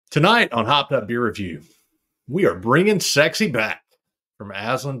Tonight on Hopped Up Beer Review, we are bringing sexy back from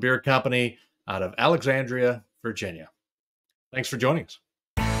Aslin Beer Company out of Alexandria, Virginia. Thanks for joining us.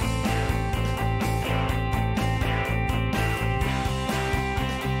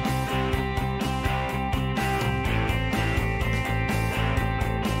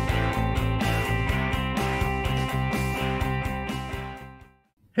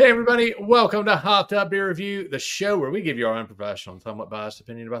 Hey, everybody. Welcome to Hopped Up Beer Review, the show where we give you our unprofessional and somewhat biased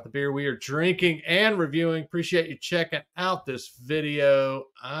opinion about the beer we are drinking and reviewing. Appreciate you checking out this video.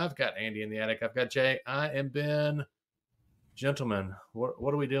 I've got Andy in the attic. I've got Jay. I am Ben. Gentlemen,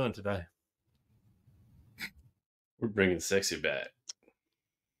 what are we doing today? We're bringing sexy back.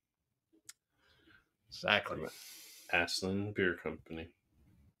 Exactly. Aslin Beer Company.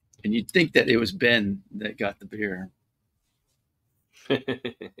 And you'd think that it was Ben that got the beer. I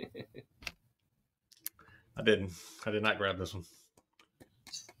did not grab this one,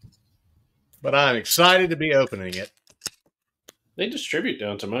 but I'm excited to be opening it. They distribute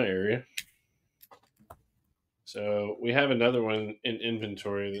down to my area. So we have another one in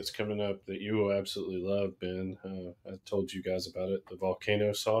inventory that's coming up that you will absolutely love, Ben. I told you guys about it. The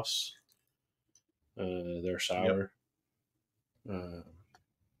volcano sauce. They're sour. Yep.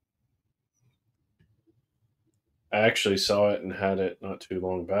 I actually saw it and had it not too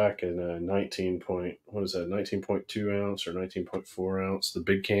long back in a 19.2 ounce or 19.4 ounce, the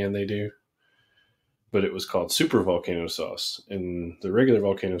big can they do. But it was called Super Volcano Sauce. And the regular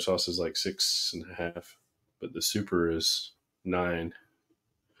volcano sauce is like 6.5, but the super is 9.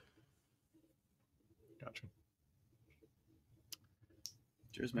 Gotcha.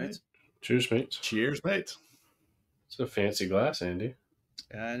 Cheers, mates. Cheers, mates. Cheers, mates. It's a fancy glass, Andy.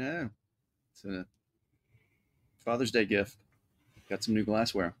 I know. It's a Father's Day gift. Got some new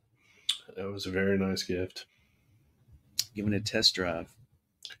glassware. That was a very nice gift. Giving it a test drive.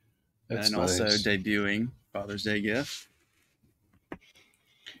 That's and nice. Also debuting Father's Day gift.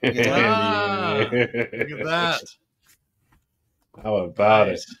 Look at that. How about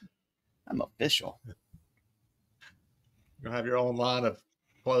it? I'm official. You'll have your own line of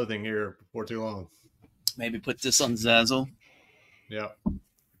clothing here before too long. Maybe put this on Zazzle. Yeah,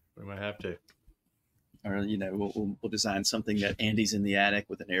 we might have to. Or, you know, we'll design something that Andy's in the attic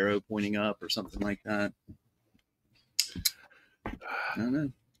with an arrow pointing up or something like that. I don't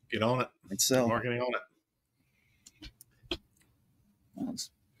know. Get on it. It's sell. Marketing on it. Well,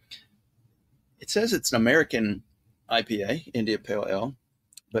 it says it's an American IPA, India Pale Ale,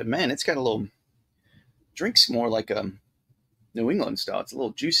 but man, it's got a little, drinks more like a New England style. It's a little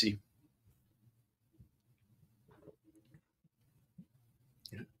juicy.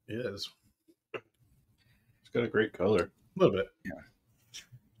 It is. Got a great color. A little bit. Yeah.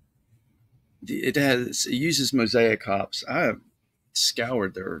 It uses mosaic hops. I have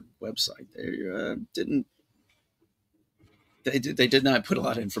scoured their website. They did not put a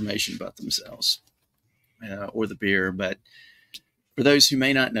lot of information about themselves or the beer. But for those who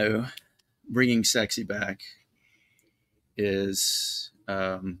may not know, Bringing Sexy Back is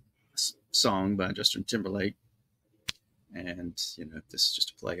a song by Justin Timberlake, and you know, this is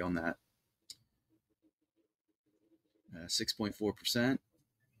just a play on that. 6.4%.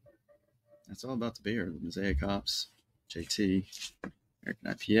 That's all about the beer. The mosaic hops, JT, American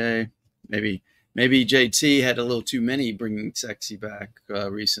IPA. Maybe JT had a little too many Bringing Sexy Back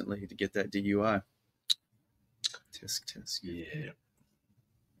recently to get that DUI. Tisk. Yeah.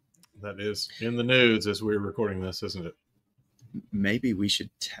 That is in the news as we're recording this, isn't it? Maybe we should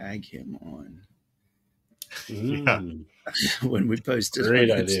tag him on. Yeah. When we post it. Great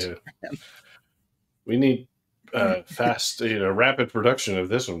idea. We need fast, rapid production of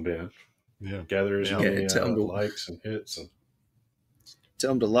this one, Ben. Yeah. Gather as many tell him likes and hits. And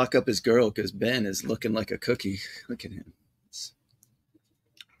Tell him to lock up his girl because Ben is looking like a cookie. Look at him.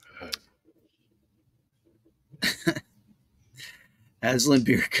 Aslin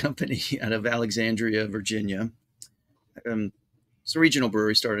Beer Company out of Alexandria, Virginia. It's a regional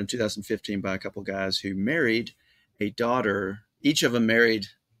brewery started in 2015 by a couple guys who married a daughter. Each of them married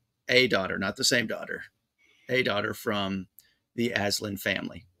a daughter, not the same daughter. A daughter from the Aslin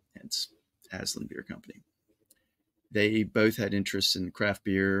family. It's Aslin Beer Company. They both had interests in craft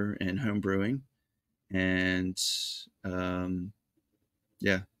beer and home brewing. And the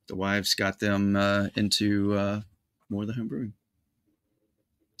wives got them into more of the home brewing.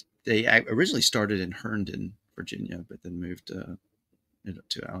 They originally started in Herndon, Virginia, but then moved to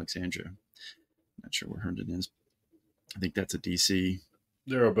Alexandria. Not sure where Herndon is. I think that's a DC.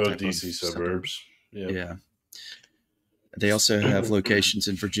 they're both DC suburbs. Yeah. They also have locations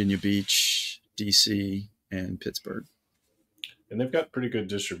in Virginia Beach, DC, and Pittsburgh. And they've got pretty good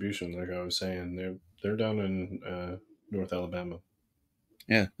distribution, like I was saying. They're down in North Alabama.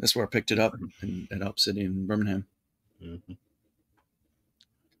 Yeah, that's where I picked it up at Up City in Birmingham. Mm-hmm.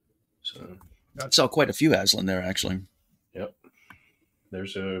 So I saw quite a few Aslin there, actually. Yep.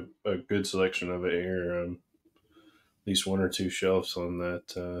 There's a good selection of it here. At least one or two shelves on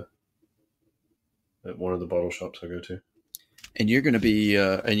that at one of the bottle shops I go to. And you're going to be,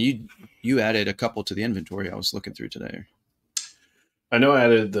 and you added a couple to the inventory I was looking through today. I know I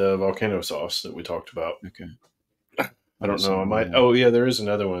added the volcano sauce that we talked about. Okay. I don't know. I might. Oh yeah, there is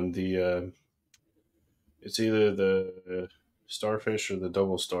another one. The it's either the starfish or the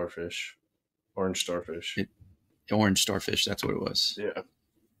double starfish, orange starfish. Orange starfish. That's what it was. Yeah.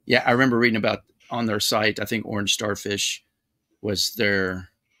 Yeah, I remember reading about on their site. I think orange starfish was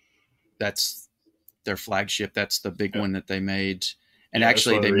that's their flagship. That's the big one that they made. And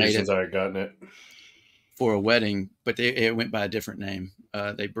actually, they made it. I had gotten it for a wedding, but it went by a different name.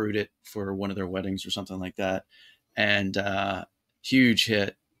 They brewed it for one of their weddings or something like that, and huge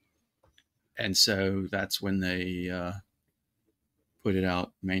hit. And so that's when they put it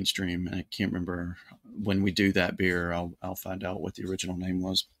out mainstream. And I can't remember when we do that beer. I'll find out what the original name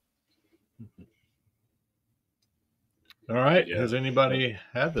was. All right. Yeah. Has anybody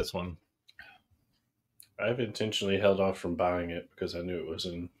had this one? I've intentionally held off from buying it because I knew it was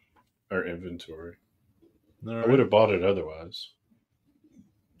in our inventory. Right. I would have bought it otherwise.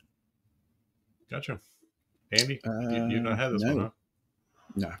 Gotcha. Andy, you've not had this one, huh?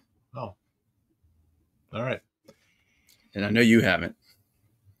 No. Oh. All right. And I know you haven't.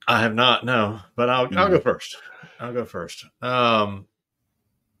 I have not, no. But I'll go first. I'll go first.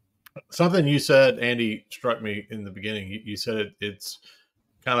 Something you said, Andy, struck me in the beginning. You said it's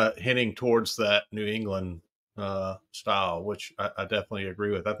kind of hinting towards that New England style, which I definitely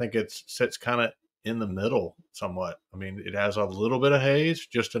agree with. I think it sits kind of in the middle somewhat. I mean, it has a little bit of haze,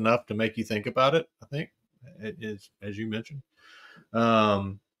 just enough to make you think about it. I think it is, as you mentioned.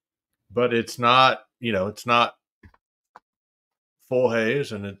 But it's not, it's not full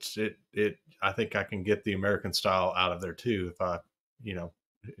haze, and it I think I can get the American style out of there too if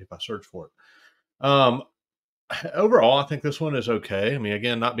I search for it. Overall, I think this one is okay. I mean,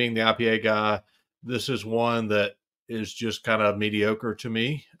 again, not being the IPA guy, this is one that is just kind of mediocre to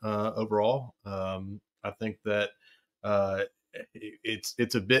me overall. I think that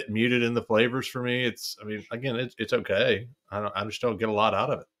it's a bit muted in the flavors for me. It's okay. I just don't get a lot out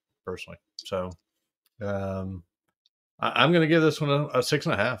of it personally. So I'm going to give this one a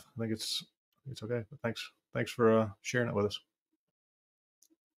 6.5. I think it's okay. But thanks for sharing it with us.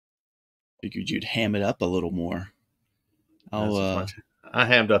 Figured you'd ham it up a little more. I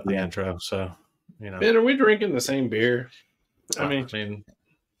hammed up the intro, so Ben, are we drinking the same beer? I mean,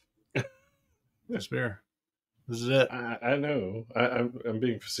 this beer. This is it. I know. I'm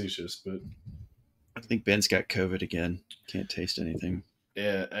being facetious, but I think Ben's got COVID again. Can't taste anything.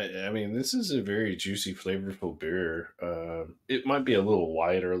 Yeah, I mean, this is a very juicy, flavorful beer. It might be a little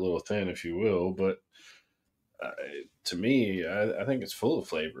white or a little thin, if you will, but to me, I think it's full of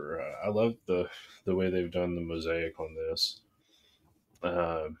flavor. I love the way they've done the mosaic on this.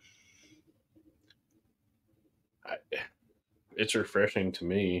 It's refreshing to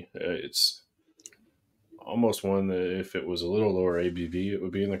me. It's almost one that if it was a little lower ABV, it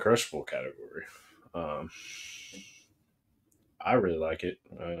would be in the crushable category. I really like it.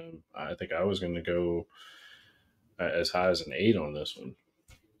 I think I was going to go as high as an 8 on this one.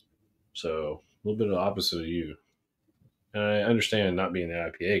 So a little bit of the opposite of you. And I understand not being the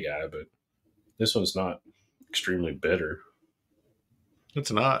IPA guy, but this one's not extremely bitter.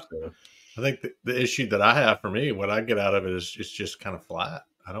 It's not. So, I think the issue that I have for me, what I get out of it is it's just kind of flat.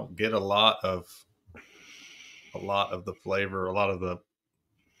 I don't get a lot of the flavor, a lot of the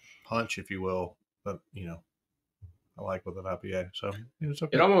punch, if you will, that I like with an IPA. So it's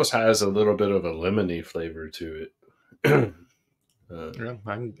okay. It almost has a little bit of a lemony flavor to it. Yeah,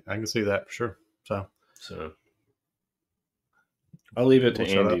 I can see that for sure. So I'll leave it to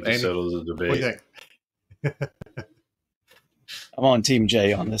Andy to settle the debate. What do you think? I'm on Team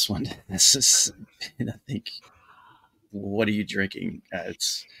J on this one. This is, I think, what are you drinking?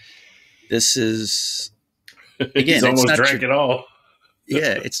 This is again. He's almost drank it all.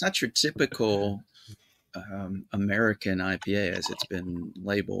 Yeah, it's not your typical American IPA as it's been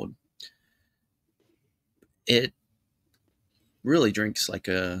labeled. It really drinks like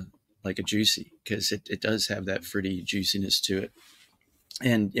a juicy, because it does have that fruity juiciness to it.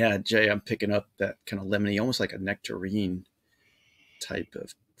 And yeah, Jay, I'm picking up that kind of lemony, almost like a nectarine type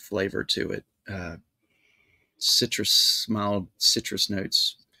of flavor to it. Mild citrus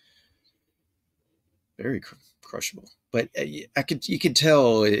notes. Very crushable. but you could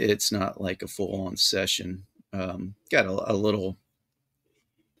tell it's not like a full on session. Got a little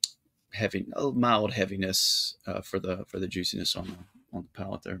heavy, a mild heaviness for the juiciness on the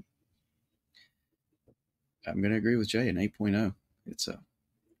palate there. I'm going to agree with Jay, an 8.0. It's a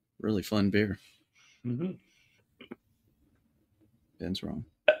really fun beer. Mm-hmm. Ben's wrong.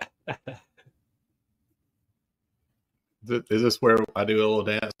 Is this where I do a little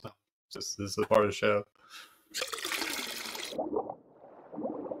dance? This is a part of the show.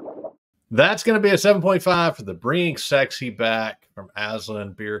 That's going to be a 7.5 for the Bringing Sexy Back from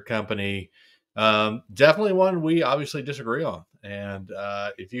Aslin Beer Company. Definitely one we obviously disagree on. And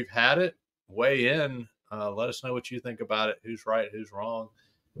if you've had it, weigh in. Let us know what you think about it. Who's right, who's wrong.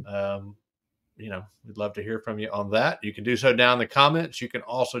 We'd love to hear from you on that. You can do so down in the comments. You can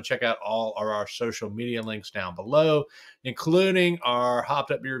also check out all of our social media links down below, including our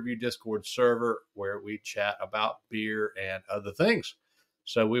Hopped Up Beer Review Discord server, where we chat about beer and other things.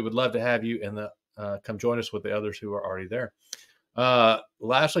 So we would love to have you come join us with the others who are already there.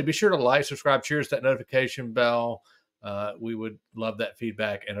 Lastly, be sure to like, subscribe, cheers that notification bell. We would love that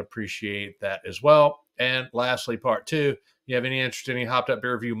feedback and appreciate that as well. And lastly, part 2, if you have any interest in any Hopped Up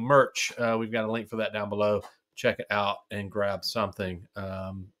Beer Review merch, we've got a link for that down below. Check it out and grab something.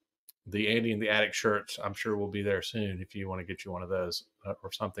 The Andy and the Attic shirts, I'm sure will be there soon if you want to get you one of those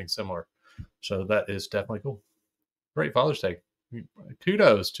or something similar. So that is definitely cool. Great Father's Day.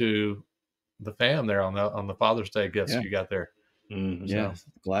 Kudos to the fam there on the Father's Day gifts you got there. Mm-hmm. Yeah,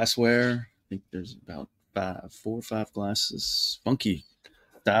 glassware. I think there's about 4 or 5 glasses. Funky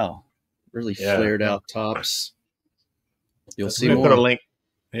style. Really flared out tops. You'll see more. Put a link.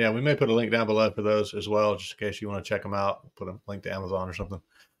 Yeah, we may put a link down below for those as well, just in case you want to check them out. Put a link to Amazon or something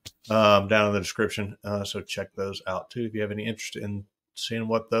down in the description. So check those out too if you have any interest in seeing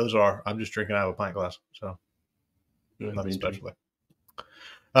what those are. I'm just drinking out of a pint glass, so nothing special.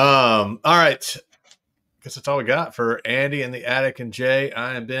 All right. Guess that's all we got for Andy and the Attic and Jay.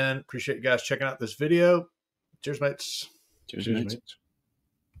 I am Ben. Appreciate you guys checking out this video. Cheers, mates. Cheers, mates.